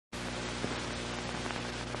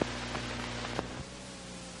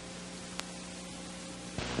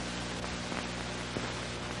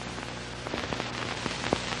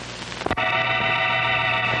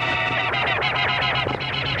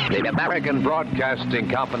American Broadcasting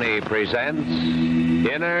Company presents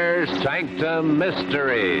Inner Sanctum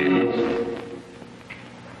Mysteries.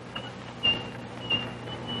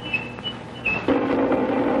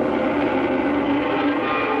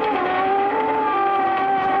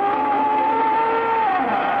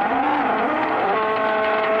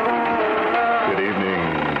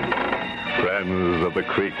 The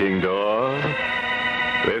creaking door.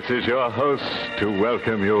 This is your host to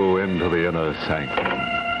welcome you into the inner sanctum.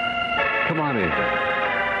 Come on in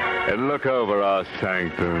and look over our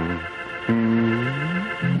sanctum.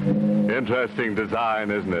 Interesting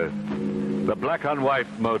design, isn't it? The black on white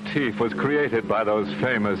motif was created by those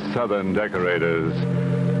famous southern decorators,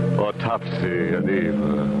 Autopsy and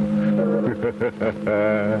Eva.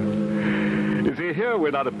 You see, here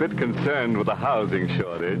we're not a bit concerned with the housing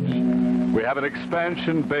shortage. We have an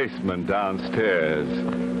expansion basement downstairs.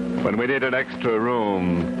 When we need an extra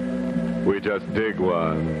room, we just dig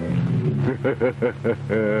one.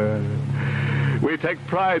 We take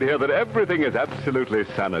pride here that everything is absolutely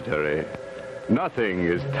sanitary. Nothing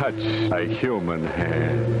is touched by human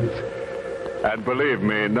hands. And believe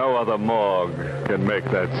me, no other morgue can make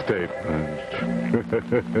that statement.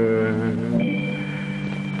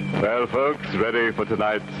 Well, folks, ready for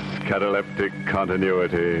tonight's cataleptic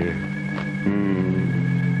continuity?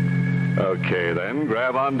 Okay, then,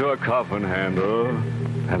 grab onto a coffin handle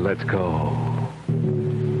and let's go.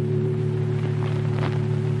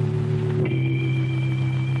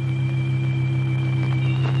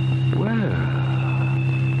 Well,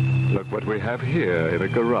 look what we have here in a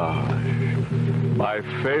garage. My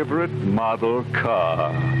favorite model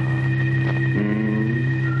car.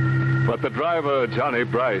 But the driver, Johnny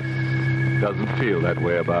Bryce, doesn't feel that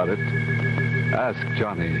way about it. Ask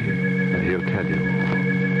Johnny, and he'll tell you.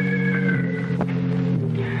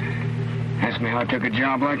 Ask me how I took a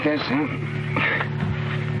job like this, huh?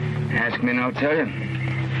 Ask me and I'll tell you.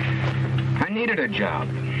 I needed a job.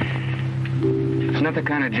 It's not the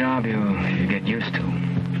kind of job you get used to.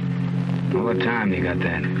 All the time you got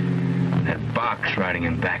that box riding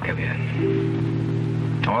in back of you.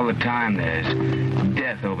 All the time there's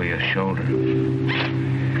death over your shoulder.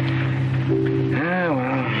 Ah,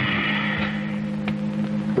 well.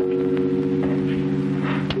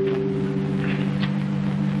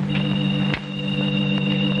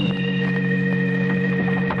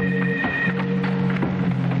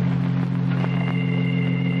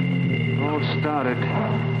 Started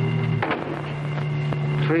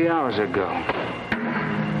 3 hours ago.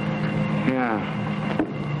 Yeah.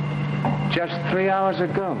 Just 3 hours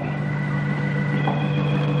ago.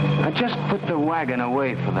 I just put the wagon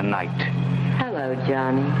away for the night. Hello,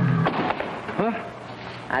 Johnny. Huh?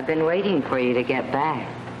 I've been waiting for you to get back.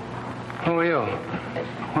 Who are you?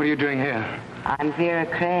 What are you doing here? I'm Vera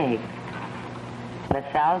Craig.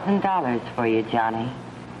 $1,000 for you, Johnny.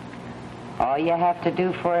 All you have to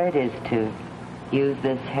do for it is to use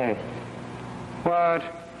this hearse. What?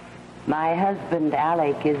 My husband,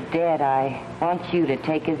 Alec, is dead. I want you to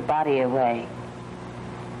take his body away.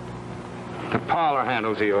 The parlor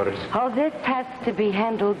handles the orders. Oh, this has to be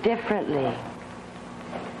handled differently.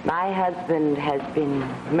 My husband has been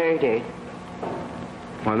murdered.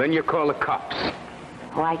 Well, then you call the cops.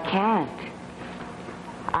 Oh, I can't.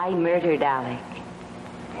 I murdered Alec.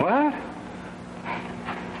 What?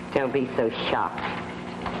 Don't be so shocked.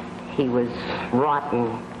 He was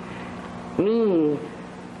rotten, mean.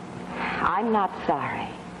 I'm not sorry.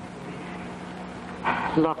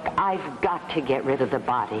 Look, I've got to get rid of the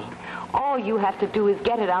body. All you have to do is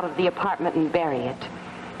get it out of the apartment and bury it.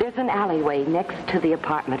 There's an alleyway next to the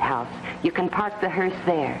apartment house. You can park the hearse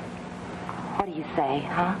there. What do you say,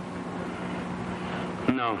 huh?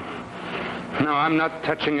 No. No, I'm not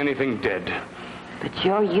touching anything dead. But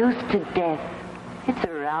you're used to death. It's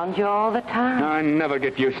around you all the time. I never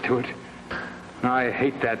get used to it. I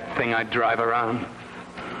hate that thing I drive around.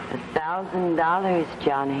 $1,000,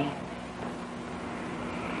 Johnny.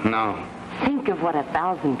 No. Think of what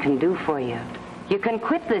 1,000 can do for you. You can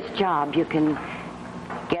quit this job. You can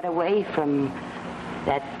get away from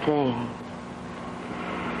that thing.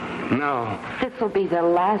 No. This will be the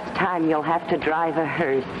last time you'll have to drive a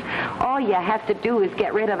hearse. All you have to do is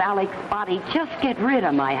get rid of Alec's body. Just get rid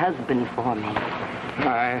of my husband for me.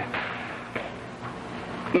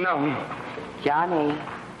 No. Johnny,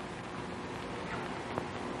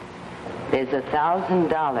 there's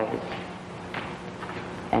 $1,000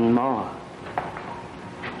 and more.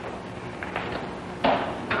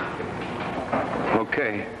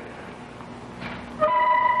 Okay.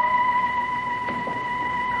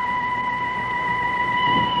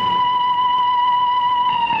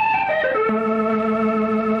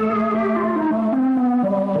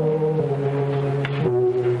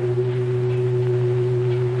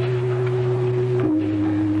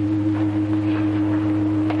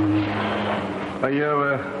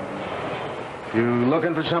 You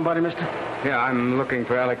looking for somebody, mister? Yeah, I'm looking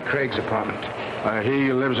for Alec Craig's apartment.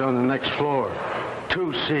 He lives on the next floor.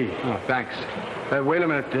 2C. Oh, thanks. Wait a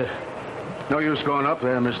minute. No use going up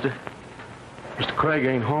there, mister. Mr. Craig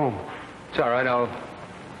ain't home. It's all right. I'll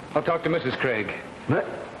talk to Mrs. Craig.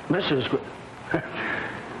 Mrs.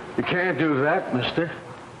 You can't do that, mister.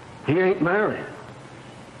 He ain't married.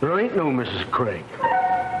 There ain't no Mrs. Craig.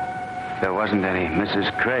 There wasn't any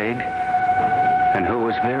Mrs. Craig. And who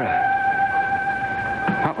was Vera?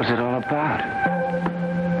 What was it all about?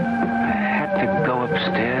 I had to go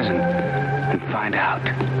upstairs and find out.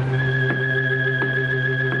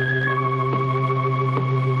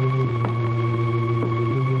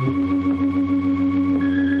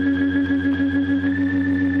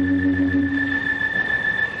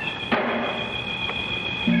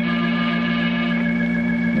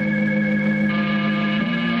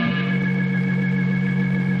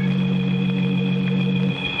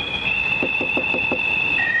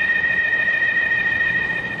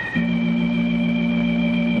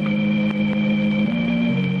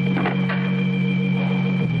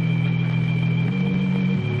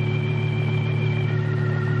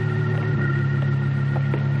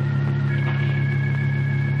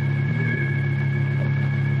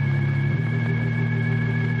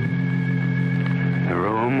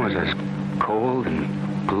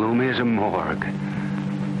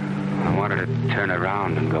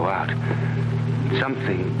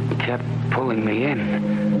 Something kept pulling me in.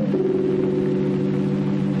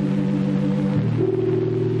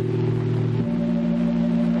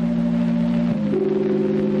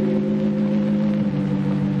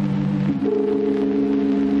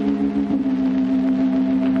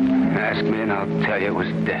 Ask me and I'll tell you it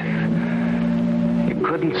was death. You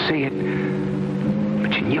couldn't see it,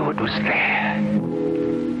 but you knew it was there.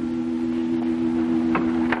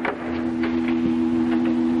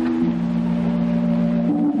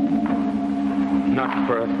 Not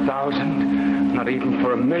for 1,000, not even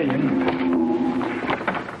for 1,000,000.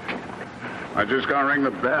 I just gonna ring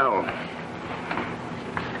the bell.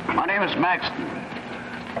 My name is Maxton.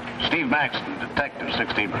 Steve Maxton, detective,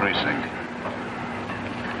 16th Precinct.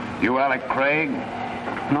 You Alec Craig?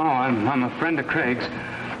 No, I'm a friend of Craig's.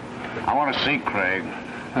 I want to see Craig.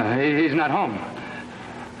 He's not home.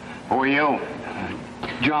 Who are you?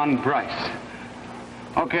 John Bryce.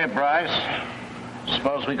 Okay, Bryce.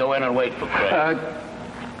 Suppose we go in and wait for Craig.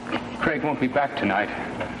 Craig won't be back tonight.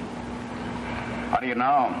 How do you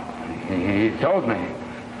know? He told me.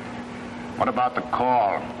 What about the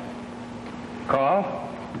call? Call?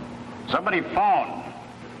 Somebody phoned.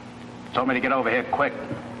 Told me to get over here quick.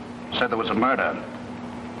 Said there was a murder.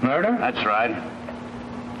 Murder? That's right.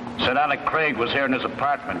 Said Alec Craig was here in his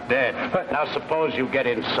apartment, dead. But now suppose you get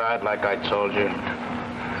inside like I told you.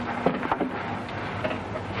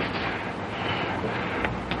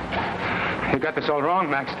 You got this all wrong,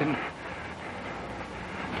 Maxton.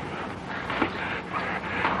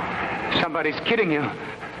 Somebody's kidding you.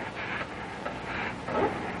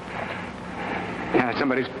 Yeah,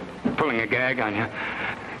 somebody's pulling a gag on you.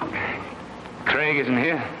 Craig isn't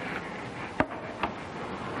here.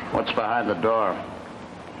 What's behind the door?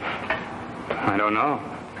 I don't know.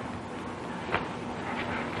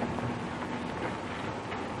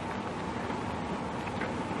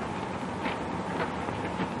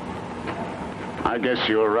 I guess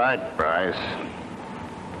you were right, Bryce.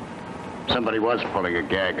 Somebody was pulling a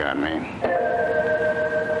gag on me.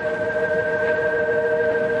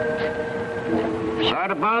 Sorry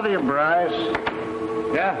to bother you, Bryce.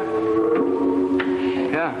 Yeah.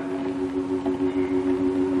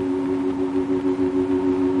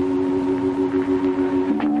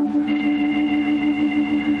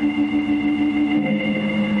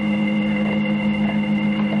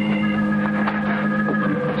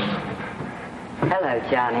 Hello,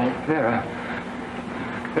 Johnny. Vera.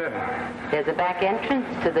 There's a back entrance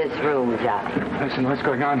to this room, Johnny. Listen, what's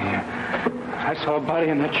going on here? I saw a body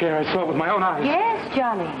in that chair. I saw it with my own eyes. Yes,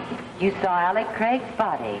 Johnny. You saw Alec Craig's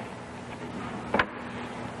body.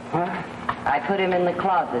 What? I put him in the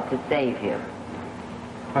closet to save you.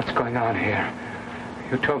 What's going on here?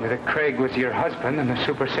 You told me that Craig was your husband, and the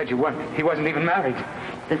super said he wasn't even married.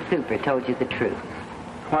 The super told you the truth.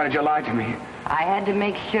 Why did you lie to me? I had to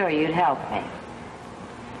make sure you'd help me.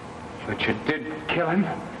 But you did kill him?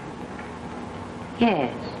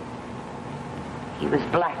 Yes. He was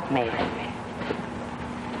blackmailing me.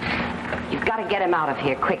 You've got to get him out of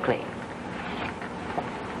here quickly.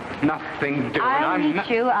 Nothing doing. I'll meet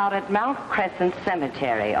you out at Mount Crescent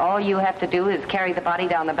Cemetery. All you have to do is carry the body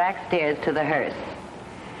down the back stairs to the hearse.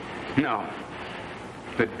 No.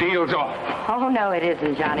 The deal's off. Oh, no, it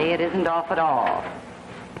isn't, Johnny. It isn't off at all.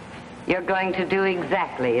 You're going to do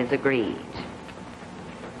exactly as agreed.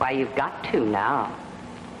 Why, you've got to now.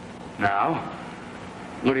 Now?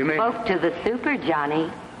 What do you mean? Spoke to the super,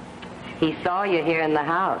 Johnny. He saw you here in the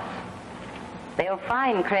house. They'll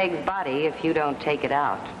find Craig's body if you don't take it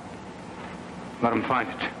out. Let him find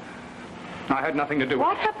it. I had nothing to do with it.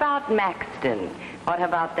 What about Maxton? What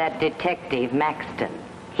about that detective, Maxton?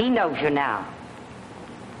 He knows you now.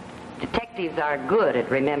 Detectives are good at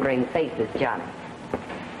remembering faces, Johnny.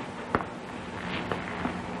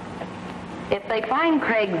 If they find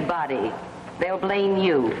Craig's body, they'll blame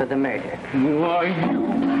you for the murder. Why,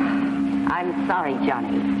 you? I'm sorry,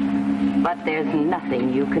 Johnny, but there's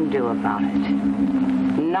nothing you can do about it.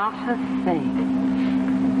 Not a thing.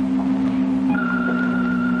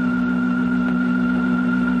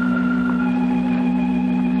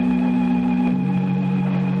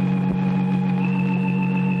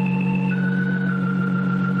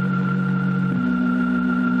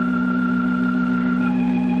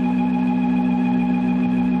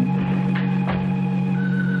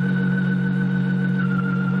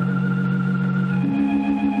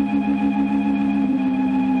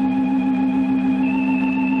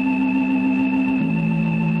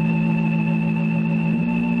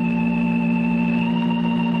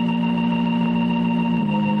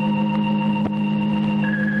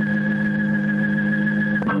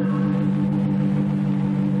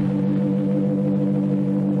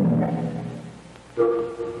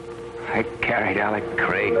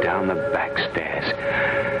 Craig down the back stairs.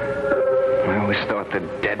 I always thought the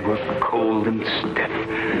dead were cold and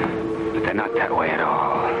stiff, but they're not that way at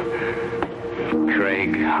all.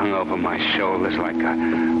 Craig hung over my shoulders like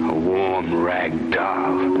a warm rag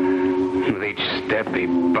doll. With each step, he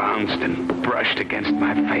bounced and brushed against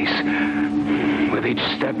my face. With each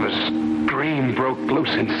step, a scream broke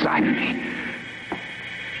loose inside me.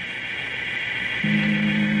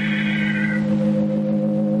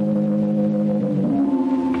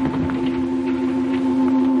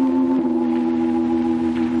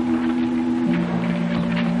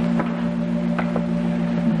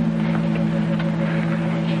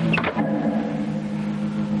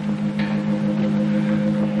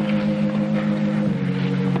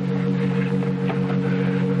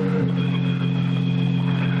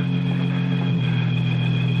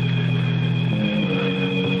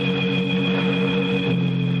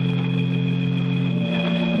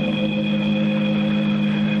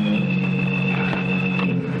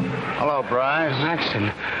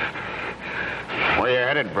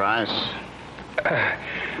 Bryce?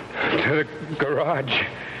 To the garage.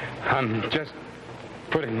 I'm just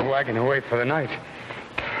putting the wagon away for the night.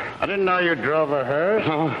 I didn't know you drove a hearse.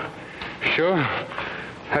 Oh, sure.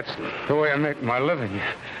 That's the way I make my living.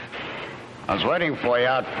 I was waiting for you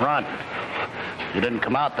out front. You didn't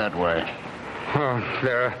come out that way. Oh,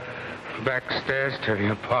 there, back stairs to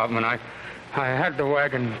the apartment. I had the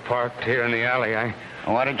wagon parked here in the alley.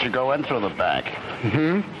 Why didn't you go in through the back?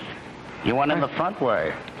 You went in the front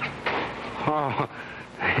way. Oh,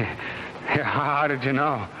 how did you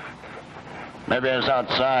know? Maybe I was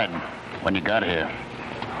outside when you got here.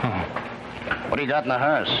 Oh. What do you got in the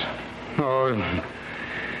hearse? Oh,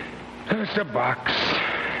 it's a box.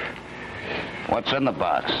 What's in the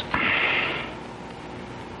box?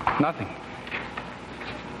 Nothing.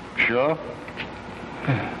 Sure?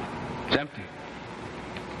 It's empty.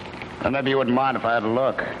 Then maybe you wouldn't mind if I had a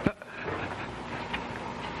look.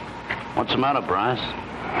 What's the matter, Bryce?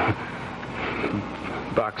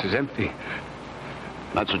 Box is empty.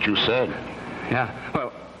 That's what you said. Yeah,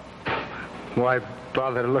 well, why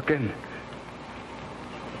bother to look in?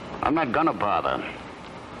 I'm not gonna bother.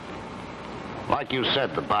 Like you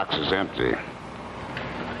said, the box is empty.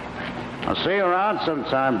 I'll see you around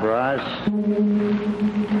sometime, Bryce.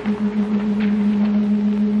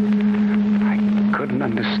 I couldn't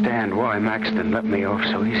understand why Maxton let me off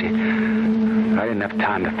so easy. I didn't have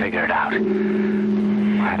time to figure it out.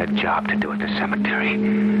 I had a job to do at the cemetery,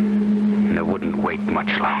 and I wouldn't wait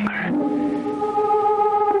much longer.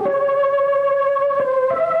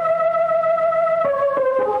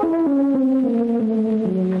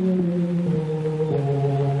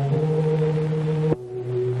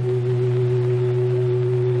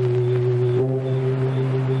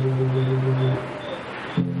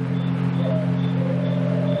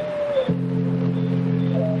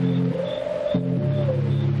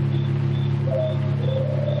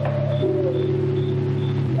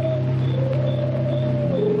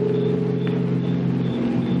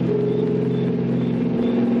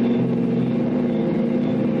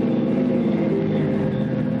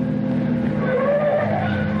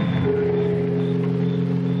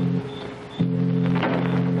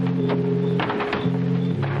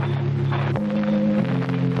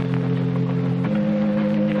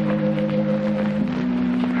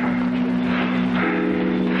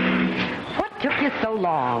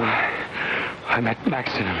 wrong? I met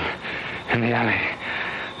Maxton in the alley.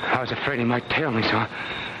 I was afraid he might tail me, so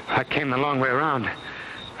I came the long way around.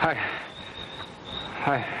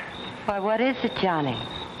 Why, what is it, Johnny?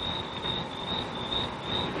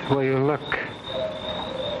 The way you look.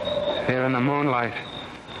 There in the moonlight.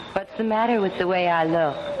 What's the matter with the way I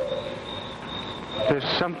look? There's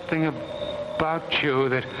something about you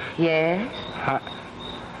that... Yes?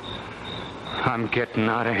 I'm getting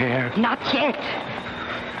out of here. Not yet.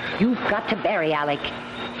 You've got to bury Alec.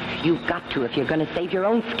 You've got to if you're going to save your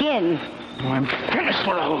own skin. I'm finished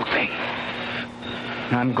with the whole thing.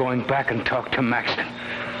 I'm going back and talk to Maxton.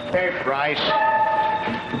 Hey, Bryce.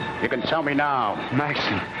 You can tell me now.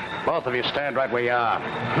 Maxton. Both of you stand right where you are.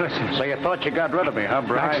 Listen. So you thought you got rid of me, huh,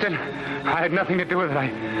 Bryce? Maxton, I had nothing to do with it.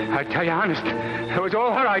 I tell you honest. It was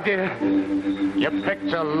all her idea. You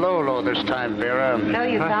picked a Lolo this time, Vera. No,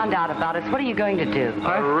 you found out about us. What are you going to do?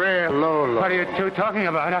 A real Lolo. What are you two talking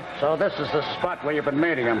about? So this is the spot where you've been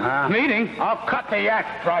meeting him, huh? Meeting? I'll cut the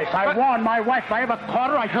act, Bryce. I warned my wife if I ever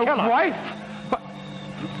caught her, I'd kill her. Wife? What?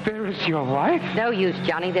 Vera's your wife? No use,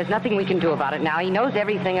 Johnny. There's nothing we can do about it now. He knows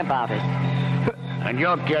everything about us. And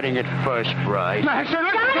you're getting it first, Bryce. Maxton,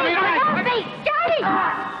 look Johnny, to me. help me! Johnny!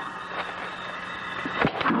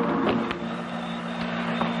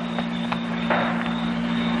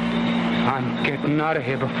 I'm getting out of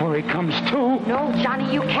here before he comes to. No,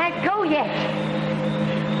 Johnny, you can't go yet.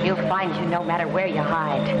 He'll find you no matter where you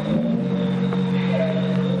hide.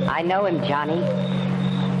 I know him, Johnny.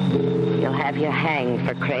 He'll have you hanged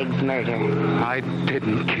for Craig's murder. I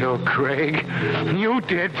didn't kill Craig. You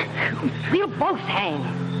did. We'll both hang.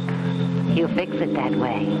 He'll fix it that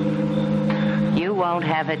way. You won't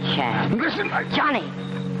have a chance. Listen, Johnny!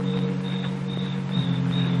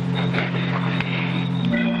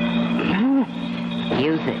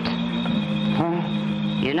 Use it. Huh?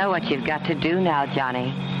 You know what you've got to do now,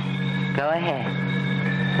 Johnny. Go ahead.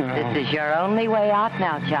 No. This is your only way out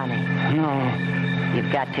now, Johnny. No.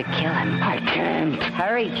 You've got to kill him. I can't.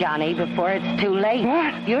 Hurry, Johnny, before it's too late.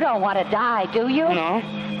 What? You don't want to die, do you? No.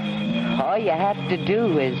 All you have to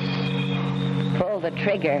do is pull the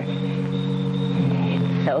trigger.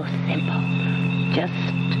 It's so simple. Just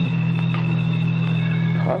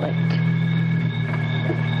pull it.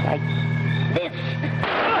 Like this.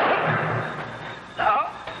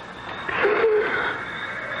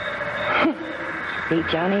 See,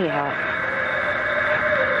 Johnny, how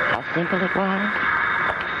simple it was?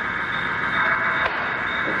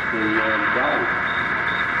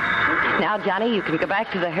 Now, Johnny, you can go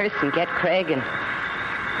back to the hearse and get Craig, and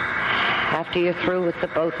after you're through with the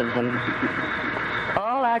both of them,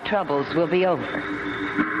 all our troubles will be over.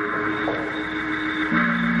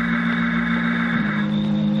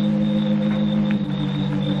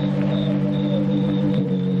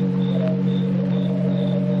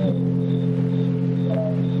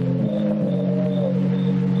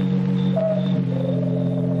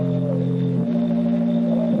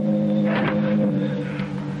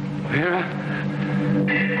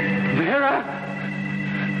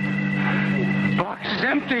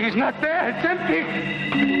 He's not there. It's empty.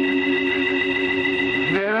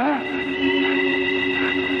 Vera?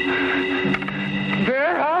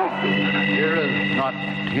 Vera? Vera's not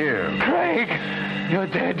here. Craig, you're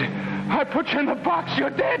dead. I put you in the box. You're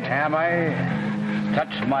dead. Am I?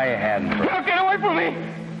 Touch my hand, Bryce. Now get away from me.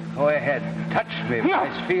 Go ahead. Touch me, No.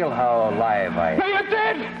 Bryce. Feel how alive I No, am. you're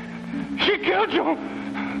dead. She killed you.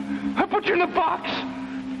 I put you in the box.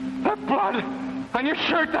 That blood on your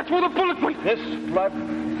shirt, that's where the bullet went. This blood...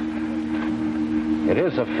 It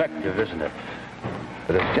is effective, isn't it?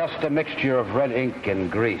 But it's just a mixture of red ink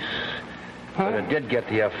and grease. But it did get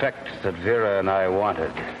the effect that Vera and I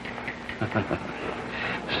wanted.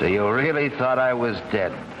 So you really thought I was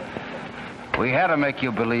dead? We had to make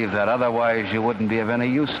you believe that, otherwise you wouldn't be of any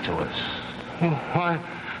use to us.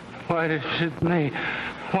 Why did it me?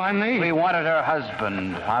 Why me? We wanted her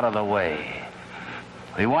husband out of the way.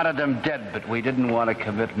 We wanted him dead, but we didn't want to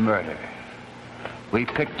commit murder. We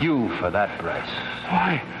picked you for that, Bryce.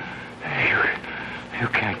 Why? You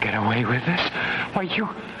can't get away with this. Why, you...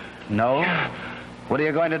 No? What are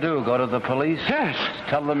you going to do? Go to the police? Yes.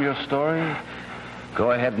 Tell them your story?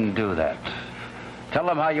 Go ahead and do that. Tell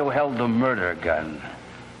them how you held the murder gun.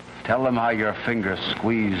 Tell them how your finger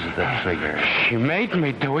squeezed the trigger. She made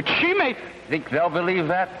me do it. She made... Think they'll believe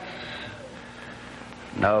that?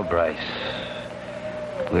 No, Bryce.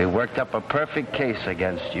 We worked up a perfect case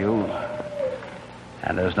against you,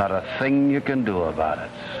 and there's not a thing you can do about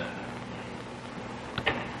it.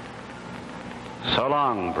 So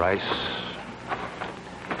long, Bryce.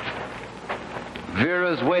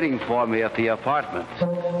 Vera's waiting for me at the apartment.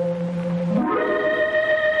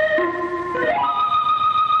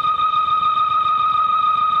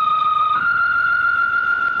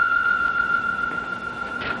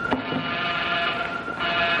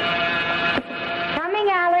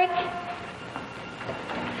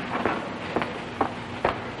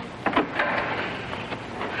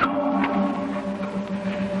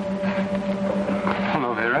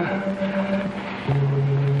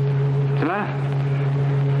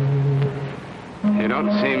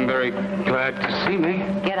 don't seem very glad to see me.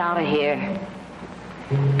 Get out of here.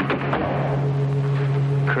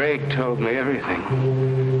 Craig told me everything.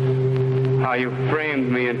 How you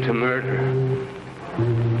framed me into murder.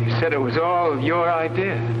 He said it was all your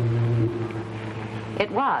idea. It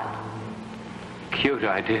was. Cute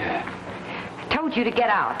idea. I told you to get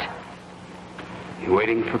out. You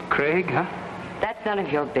waiting for Craig, huh? That's none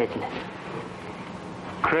of your business.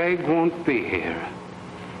 Craig won't be here.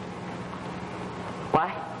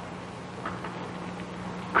 What?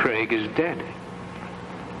 Craig is dead.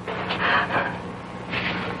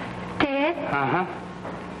 Dead? Uh-huh.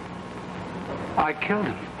 I killed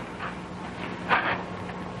him.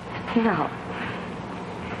 No.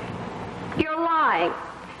 You're lying.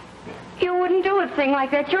 You wouldn't do a thing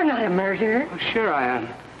like that. You're not a murderer. Oh, sure I am.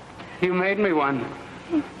 You made me one.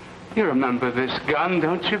 You remember this gun,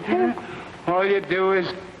 don't you, Vera? All you do is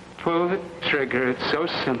pull the trigger. It's so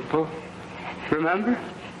simple. Remember?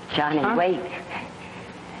 Johnny, Huh? wait.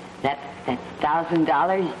 That's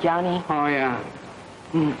 $1,000, Johnny? Oh, yeah.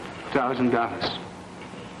 $1,000.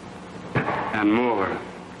 And more.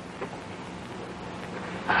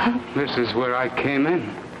 This is where I came in.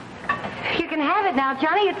 You can have it now,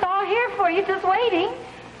 Johnny. It's all here for you, just waiting.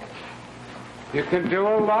 You can do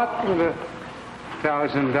a lot with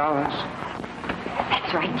 $1,000.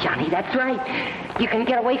 That's right, Johnny. That's right. You can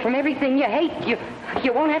get away from everything you hate.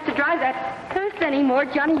 You won't have to drive that hearse anymore,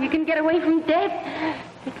 Johnny. You can get away from death.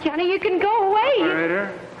 Johnny, you can go away.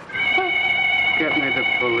 Operator, get me the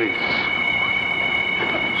police.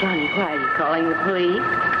 Johnny, why are you calling the police?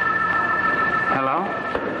 Hello?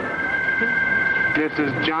 This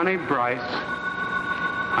is Johnny Bryce.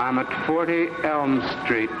 I'm at 40 Elm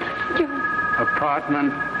Street,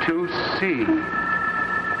 apartment 2C.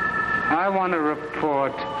 I want to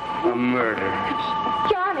report a murder.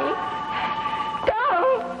 Johnny!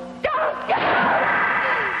 Don't!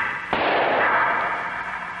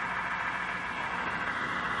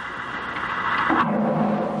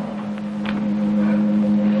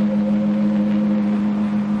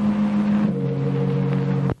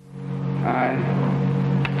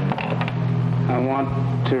 I want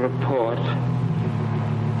to report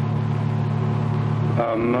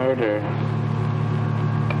a murder.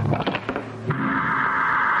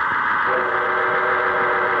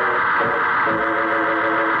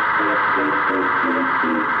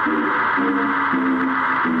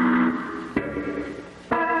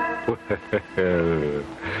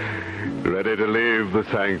 Ready to leave the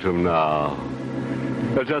Sanctum now.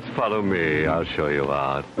 Just follow me. I'll show you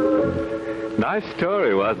out. Nice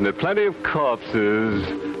story, wasn't it? Plenty of corpses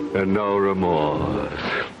and no remorse.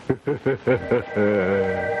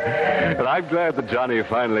 And I'm glad that Johnny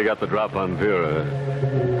finally got the drop on Vera.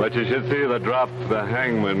 But you should see the drop the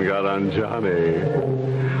hangman got on Johnny.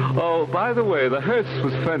 Oh, by the way, the hearse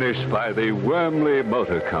was furnished by the Wormley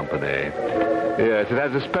Motor Company. Yes, it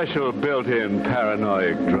has a special built-in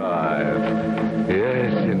paranoid drive.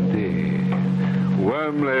 Yes, indeed.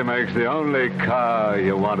 Wormley makes the only car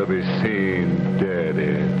you want to be seen dead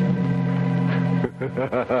in.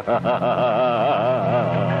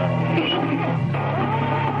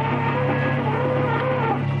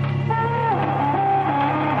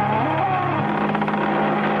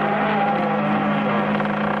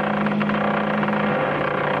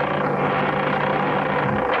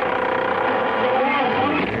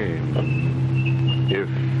 If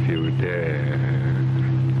you dare.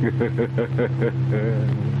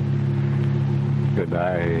 Good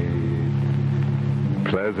night.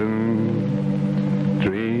 Pleasant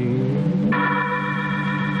dreams.